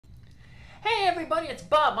everybody, it's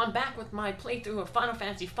Bob. I'm back with my playthrough of Final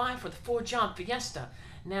Fantasy V for the 4-job Fiesta.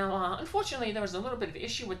 Now, unfortunately, there was a little bit of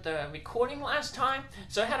issue with the recording last time,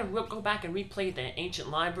 so I had to go back and replay the ancient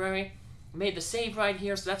library. Made the save right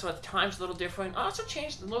here, so that's why the time's a little different. I also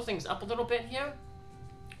changed the little things up a little bit here.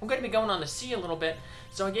 I'm going to be going on the sea a little bit,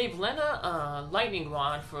 so I gave Lenna a lightning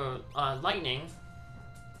rod for lightning.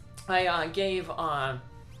 I gave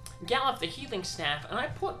Galuf the healing staff, and I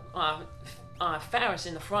put Faris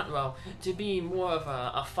in the front row to be more of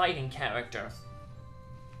a fighting character.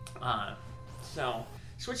 So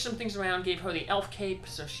switched some things around, gave her the elf cape,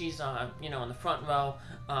 so she's you know, in the front row,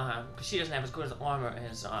 because she doesn't have as good as armor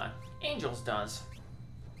as Angels does.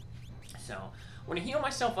 So I'm going to heal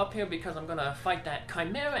myself up here because I'm going to fight that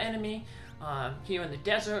Chimera enemy here in the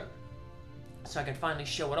desert, so I can finally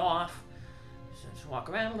show it off. So just walk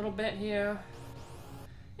around a little bit here,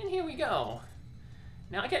 and here we go.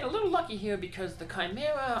 Now I get a little lucky here because the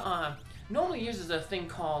Chimera normally uses a thing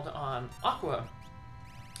called Aqua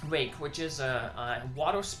Rake, which is a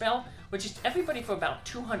water spell, which is everybody for about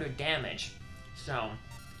 200 damage. So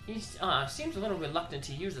he seems a little reluctant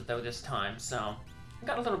to use it though this time, so I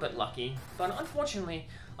got a little bit lucky. But unfortunately,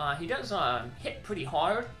 he does hit pretty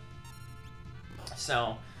hard.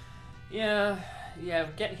 So yeah,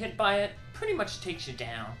 getting hit by it pretty much takes you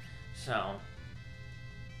down. So,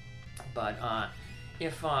 but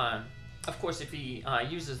if, of course, if he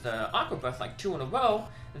uses the Aqua Breath like 2 in a row,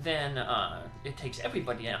 then it takes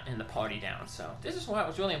everybody in the party down. So this is why it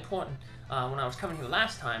was really important when I was coming here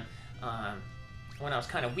last time, when I was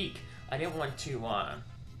kind of weak. I didn't want to, I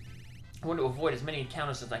wanted to avoid as many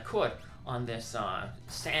encounters as I could on this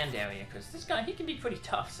sand area, because this guy, he can be pretty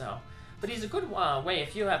tough, so. But he's a good way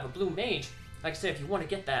if you have a blue mage, like I said, if you want to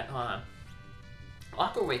get that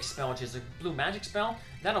Aqua Wake spell, which is a blue magic spell,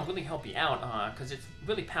 that'll really help you out, because it's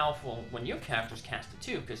really powerful when your characters cast it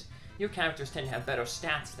too, because your characters tend to have better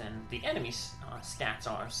stats than the enemy's stats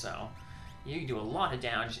are, so you can do a lot of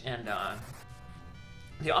damage, and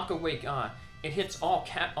the Aqua Wake, it hits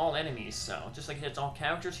all enemies, so just like it hits all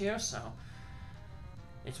characters here, so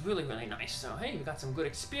it's really, really nice. So hey, we got some good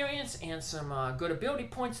experience and some good ability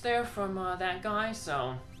points there from that guy,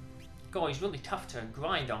 so he's really tough to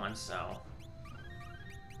grind on, so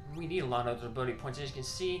we need a lot of those ability points. As you can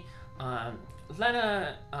see,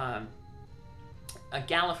 Lenna,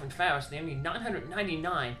 Galuf, and Faris, they need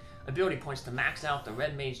 999 ability points to max out the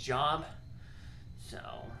Red Mage job. So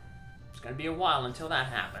it's going to be a while until that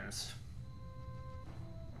happens.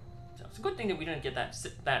 So it's a good thing that we didn't get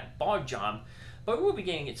that Bard job, but we'll be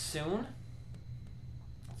getting it soon.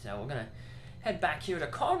 So we're going to head back here to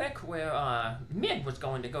Karnak, where Mid was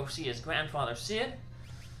going to go see his grandfather Sid.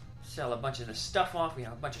 Sell a bunch of the stuff off. We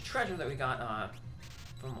have a bunch of treasure that we got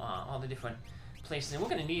from all the different places. And we're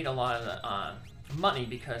going to need a lot of the money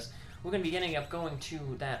because we're going to be ending up going to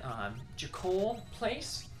that Jakol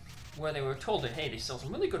place where they were told that, hey, they sell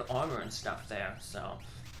some really good armor and stuff there. So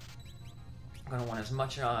we're going to want as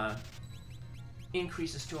much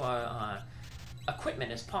increases to our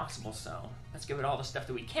equipment as possible. So let's get rid of all the stuff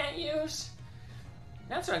that we can't use.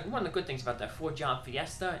 That's one of the good things about that 4-job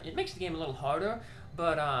Fiesta. It makes the game a little harder,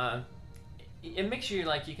 but it makes you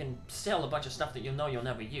like you can sell a bunch of stuff that you know you'll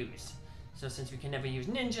never use. So since we can never use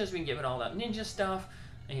ninjas, we can get rid of all that ninja stuff.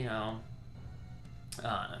 You know,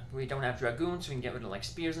 we don't have dragoons, so we can get rid of like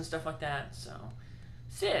spears and stuff like that. So,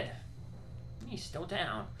 Sid, he's still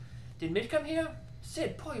down. Did Mid come here?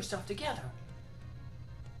 Sid, pull yourself together.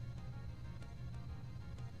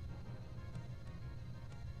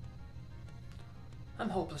 I'm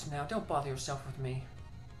hopeless now. Don't bother yourself with me.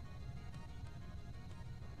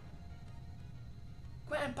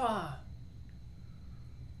 Grandpa!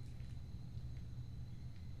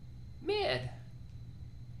 Mid!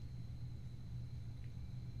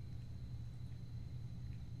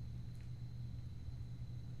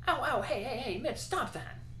 Ow, ow, hey, Mid, stop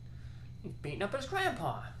that! He's beating up his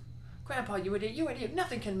grandpa. Grandpa, you idiot,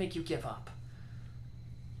 nothing can make you give up.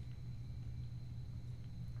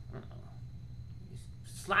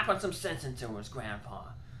 Slapping some sense into his grandpa.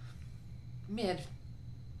 Mid,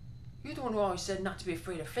 you're the one who always said not to be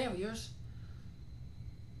afraid of failures.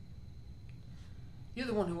 You're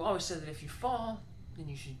the one who always said that if you fall, then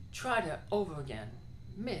you should try to over again.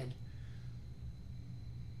 Mid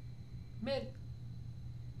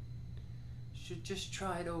should just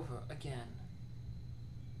try it over again.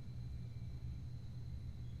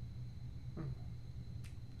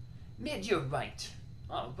 Mid, you're right.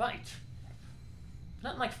 All right.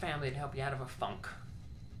 Nothing like family to help you out of a funk.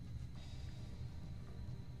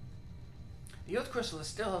 The Earth Crystal is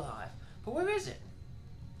still alive, but where is it?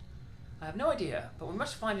 I have no idea, but we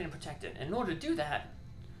must find it and protect it. And in order to do that,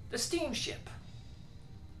 the steamship.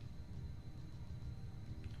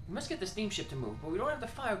 We must get the steamship to move, but we don't have the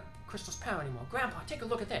fire crystal's power anymore. Grandpa, take a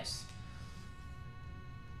look at this.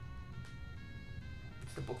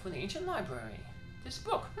 It's the book from the ancient library. This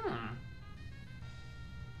book,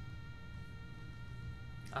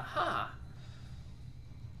 Aha!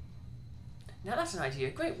 Now that's an idea.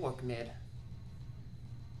 Great work, Mid.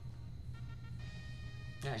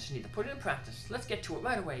 Now I just need to put it in practice. Let's get to it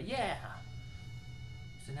right away. Yeah!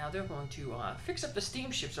 So now they're going to fix up the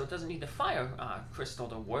steamship so it doesn't need the fire crystal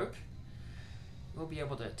to work. We'll be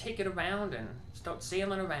able to take it around and start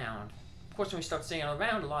sailing around. Of course, when we start sailing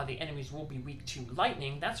around, a lot of the enemies will be weak to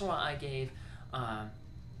lightning. That's why I gave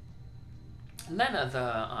Lenna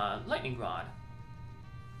the lightning rod.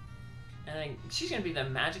 And she's going to be the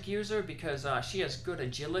magic user because she has good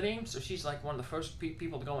agility, so she's like one of the first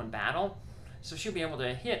people to go in battle. So she'll be able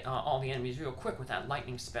to hit all the enemies real quick with that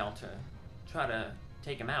lightning spell to try to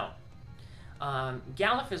take him out.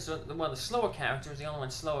 Galuf is one of the slower characters. The only one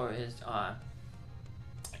slower is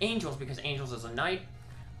Angels, because Angels is a knight.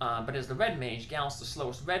 But as the red mage, Galuf's the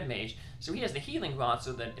slowest red mage. So he has the healing rod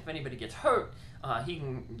so that if anybody gets hurt, he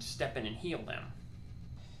can step in and heal them.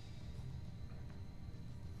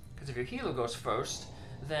 Because if your healer goes first,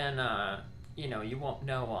 then you know, you won't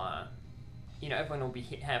know. You know, everyone will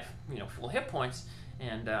have full hit points,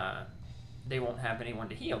 and they won't have anyone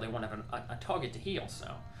to heal. They won't have a target to heal.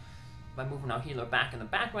 So by moving our healer back in the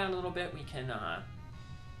background a little bit, we can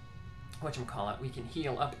we can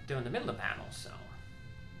heal up during the middle of battle. So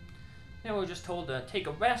now we're just told to take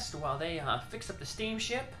a rest while they fix up the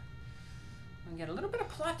steamship. We get a little bit of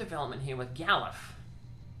plot development here with Galuf.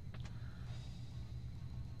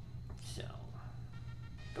 So,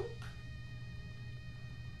 boop.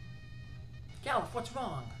 Galuf, what's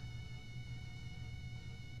wrong?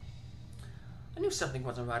 I knew something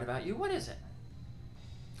wasn't right about you. What is it?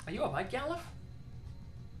 Are you alright, Galuf?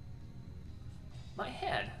 My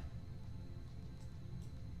head.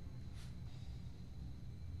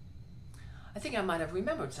 I think I might have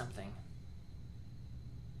remembered something.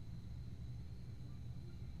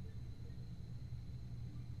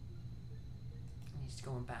 He's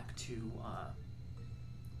going back to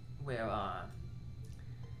where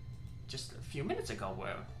just a few minutes ago,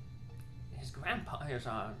 where his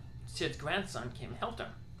Sid's grandson came and helped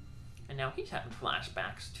him, and now he's having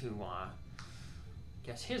flashbacks to I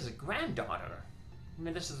guess his granddaughter. I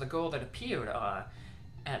mean, this is the girl that appeared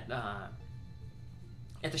at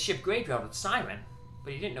the ship graveyard with Siren,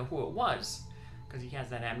 but he didn't know who it was because he has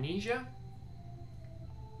that amnesia.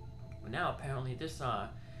 But now apparently this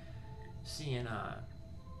seeing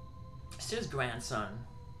Sid's grandson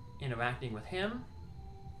interacting with him,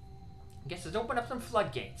 I guess it's opened up some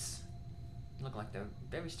floodgates. Look like they're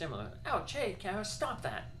very similar. Ouch, hey, Kara, stop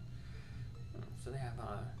that. So they have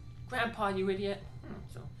Grandpa, you idiot.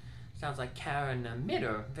 So sounds like Kara and Mid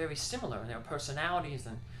are very similar in their personalities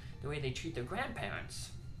and the way they treat their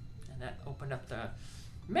grandparents. And that opened up the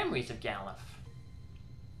memories of Galuf.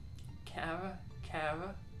 Kara.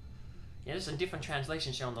 Yeah, this is a different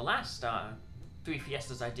translation shown. The last 3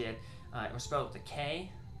 Fiestas I did, it was spelled with a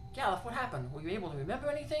K. Galuf, what happened? Were you able to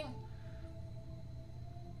remember anything?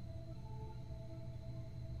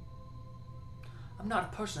 I'm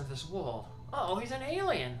not a person of this world. Oh, he's an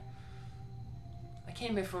alien. I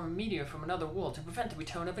came here from a meteor from another world to prevent the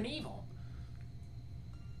return of an evil.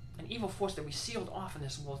 An evil force that we sealed off in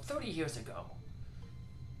this world 30 years ago.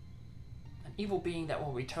 An evil being that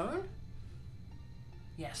will return?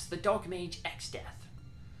 Yes, the Dark Mage X-Death.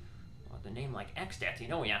 Well, with a name like X-Death, you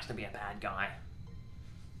know he has to be a bad guy.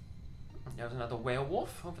 There's another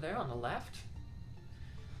werewolf over there on the left.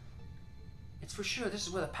 It's for sure this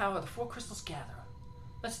is where the power of the 4 crystals gather.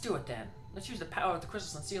 Let's do it then. Let's use the power of the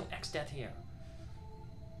crystals and seal X-Death here.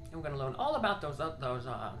 And we're going to learn all about those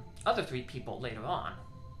other 3 people later on.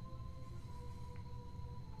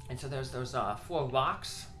 And so there's those 4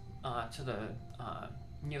 rocks to the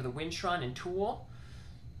near the wind shrine in Tool.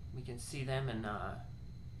 We can see them, and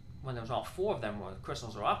when there was all 4 of them where the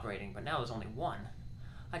crystals are operating, but now there's only 1.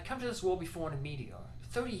 I'd come to this world before in a meteor,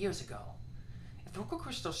 30 years ago. If the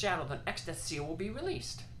crystal shadow, then X-Death seal will be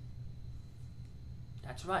released.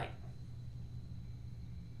 That's right.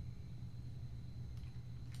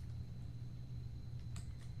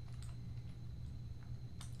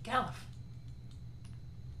 Galuf.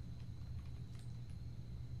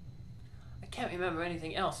 I can't remember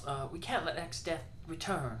anything else. We can't let X-Death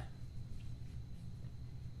return.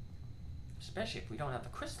 Especially if we don't have the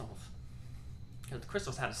crystals. Because the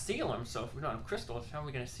crystals had to seal them, so if we don't have crystals, how are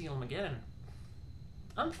we going to seal them again?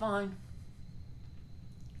 I'm fine.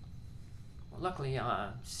 Well, luckily,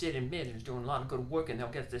 Sid and Mid is doing a lot of good work, and they'll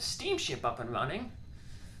get this steamship up and running.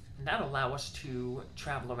 And that'll allow us to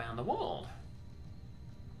travel around the world.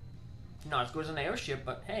 Not as good as an airship,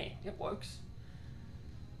 but hey, it works.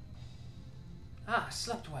 Ah,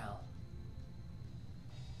 slept well.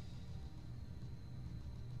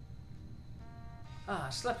 Ah,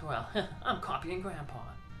 slept well. I'm copying Grandpa.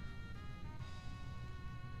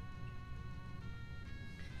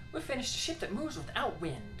 We finished a ship that moves without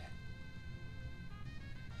wind.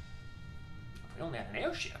 If we only had an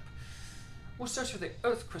airship. We'll search for the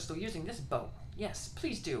Earth Crystal using this boat. Yes,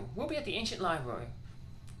 please do. We'll be at the Ancient Library.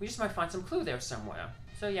 We just might find some clue there somewhere.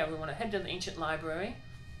 So yeah, we want to head to the Ancient Library.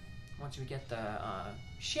 Once we get the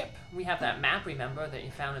ship, we have that map, remember, that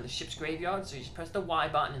you found in the ship's graveyard. So you just press the Y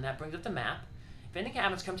button and that brings up the map. If anything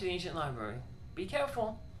happens, come to the Ancient Library. Be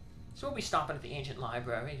careful. So we'll be stopping at the Ancient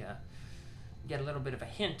Library to get a little bit of a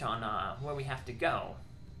hint on where we have to go.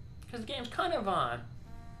 Because the game's kind of,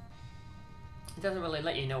 it doesn't really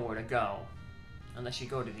let you know where to go unless you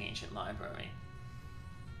go to the Ancient Library.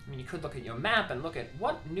 I mean, you could look at your map and look at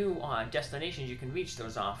what new destinations you can reach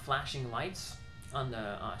those flashing lights on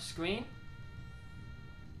the screen.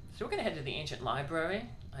 So we're going to head to the Ancient Library.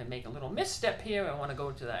 I make a little misstep here. I want to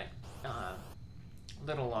go to that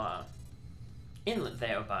little inlet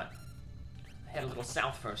there, but I head a little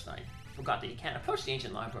south first. I forgot that you can't approach the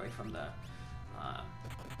Ancient Library from the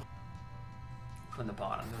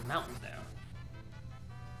bottom. There's mountains there.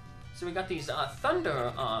 So we got these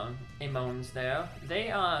thunder emones there. They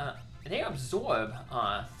absorb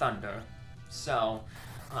thunder, so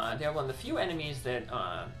they're one of the few enemies that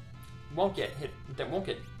won't get hit. That won't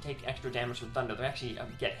take extra damage from thunder. They actually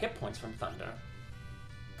get hit points from thunder.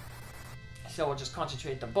 So we'll just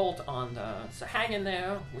concentrate the bolt on the Sahagin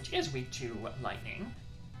there, which is weak to lightning.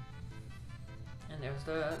 And there's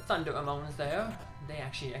the thunder emones there. They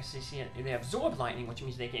actually see it. They absorb lightning, which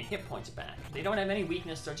means they gain hit points back. They don't have any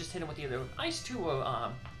weakness, so just hit them with either Ice 2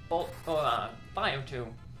 or Bolt or Fire 2.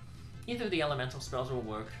 Either of the elemental spells will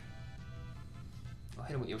work. Or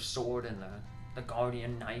hit them with your sword and the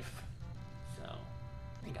Guardian knife. So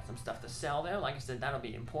you got some stuff to sell there. Like I said, that'll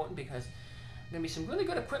be important because there's gonna be some really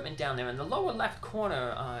good equipment down there. In the lower left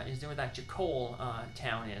corner is where that Jakol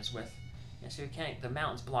town is with. Yeah, so we can't. The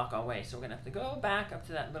mountains block our way, so we're gonna have to go back up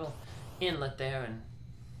to that little inlet there and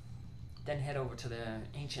then head over to the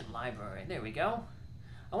Ancient Library. There we go.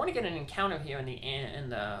 I want to get an encounter here in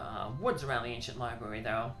the woods around the Ancient Library,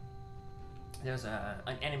 though. There's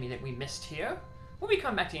an enemy that we missed here. We'll be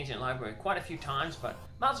coming back to the Ancient Library quite a few times, but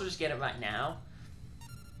might as well just get it right now.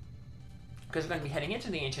 Because we're going to be heading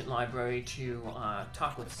into the Ancient Library to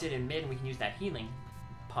talk with Sid and Mid, and we can use that healing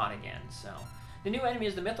pot again. So the new enemy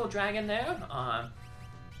is the Mythal Dragon there.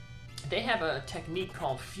 They have a technique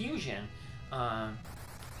called fusion.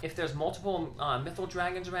 If there's multiple Mythal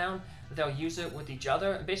Dragons around, they'll use it with each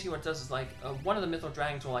other. Basically what it does is like, one of the Mythal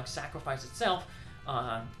Dragons will like sacrifice itself.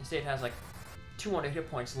 Say it has like 200 hit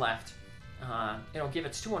points left. It'll give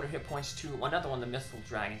its 200 hit points to another one of the Mythal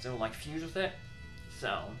Dragons. It'll like fuse with it.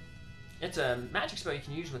 So, it's a magic spell you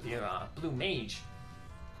can use with your blue mage.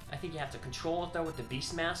 I think you have to control it though with the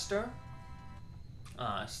Beastmaster.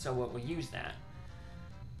 So we'll use that.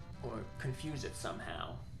 Or confuse it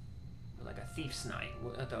somehow. Like a thief's knight,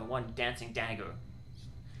 the one dancing dagger.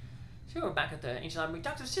 So we're back at the Ancient Library.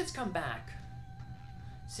 Dr. Sid's come back.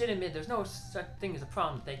 Sid and Mid, there's no such thing as a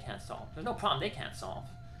problem that they can't solve. There's no problem they can't solve.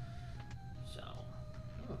 So,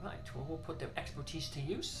 alright, well, we'll put their expertise to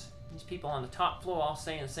use. These people on the top floor all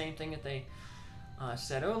saying the same thing that they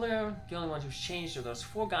said earlier. The only ones who's changed are those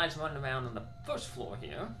 4 guys running around on the first floor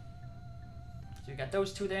here. So you got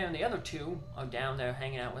those 2 there, and the other 2 are down there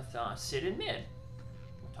hanging out with Sid and Mid.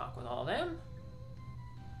 We'll talk with all of them.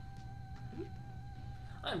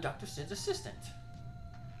 I'm Dr. Sid's assistant.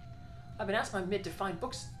 I've been asked by Mid to find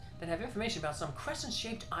books that have information about some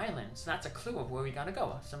crescent-shaped island, so that's a clue of where we gotta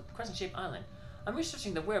go, some crescent-shaped island. I'm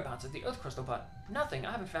researching the whereabouts of the Earth Crystal, but nothing.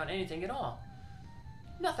 I haven't found anything at all.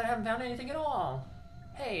 Nothing. I haven't found anything at all.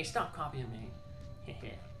 Hey, stop copying me.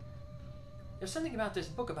 Hehe. There's something about this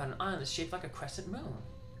book about an island that's shaped like a crescent moon.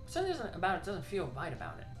 Something about it doesn't feel right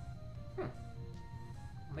about it.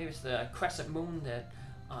 Maybe it's the crescent moon that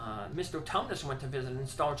Mr. Tumnus went to visit in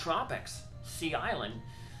Star Tropics, Sea Island.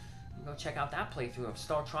 Go check out that playthrough of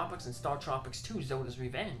Star Tropics and Star Tropics 2, Zoda's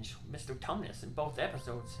Revenge. Mr. Tumnus, in both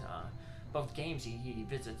episodes, both games, he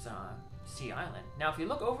visits Sea Island. Now, if you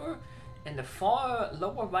look over in the far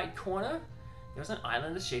lower right corner, there's an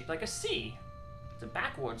island that's shaped like a sea. It's a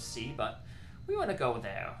backwards sea, but we want to go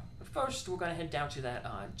there. But first, we're going to head down to that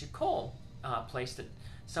Jakol place that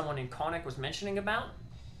someone in Karnak was mentioning about,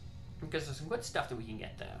 because there's some good stuff that we can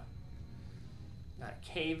get there. Got a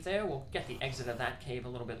cave there. We'll get the exit of that cave a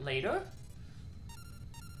little bit later.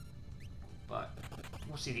 but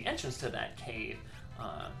we'll see the entrance to that cave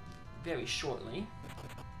very shortly.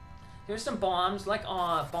 There's some bombs, like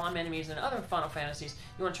bomb enemies and other Final Fantasies.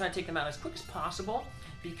 You want to try to take them out as quick as possible,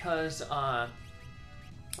 because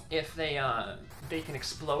if they can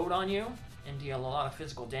explode on you and deal a lot of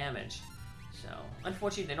physical damage. So,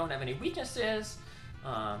 unfortunately, they don't have any weaknesses.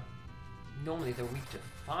 Normally they're weak to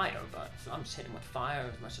fire, but so I'm just hitting with fire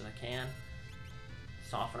as much as I can.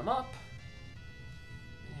 Soften them up.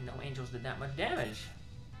 And no angels did that much damage.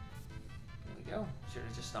 There we go. Should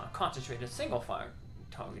have just concentrated single fire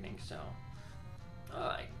targeting. So,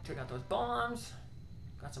 alright, took out those bombs.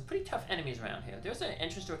 Got some pretty tough enemies around here. There's an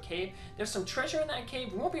entrance to a cave. There's some treasure in that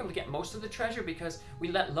cave. We won't be able to get most of the treasure because we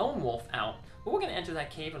let Lone Wolf out. But we're going to enter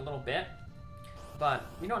that cave in a little bit. But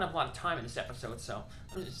we don't have a lot of time in this episode, so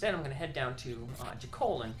instead I'm going to head down to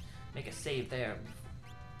Jakol and make a save there.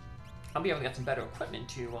 I'll be able to get some better equipment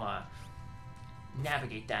to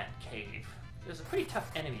navigate that cave. There's a pretty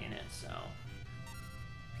tough enemy in it, so...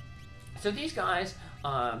 So these guys,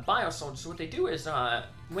 Bio-Soldiers, what they do is,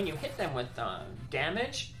 when you hit them with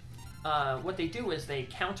damage, what they do is they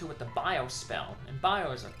counter with the Bio spell. And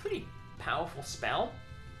Bio is a pretty powerful spell.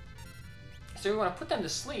 So we want to put them to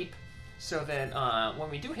sleep so that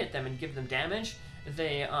when we do hit them and give them damage,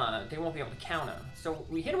 they won't be able to counter. So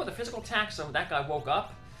we hit him with a physical attack, so that guy woke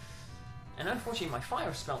up. And unfortunately, my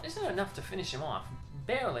fire spell isn't enough to finish him off.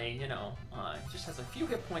 Barely, you know, just has a few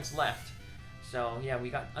hit points left. So yeah,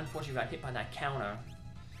 unfortunately we got hit by that counter.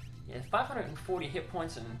 Yeah, 540 hit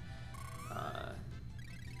points, and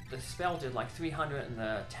the spell did like 300 and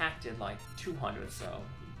the attack did like 200. So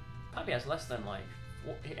probably has less than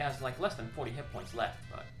less than 40 hit points left.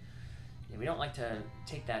 But yeah, we don't like to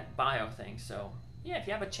take that bio thing. So yeah, if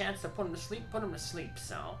you have a chance to put him to sleep, put him to sleep.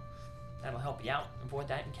 So that'll help you out, avoid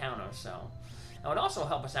that encounter. So. And what also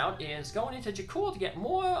help us out is going into Jakul to get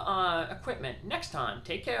more equipment next time.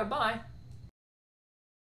 Take care, bye.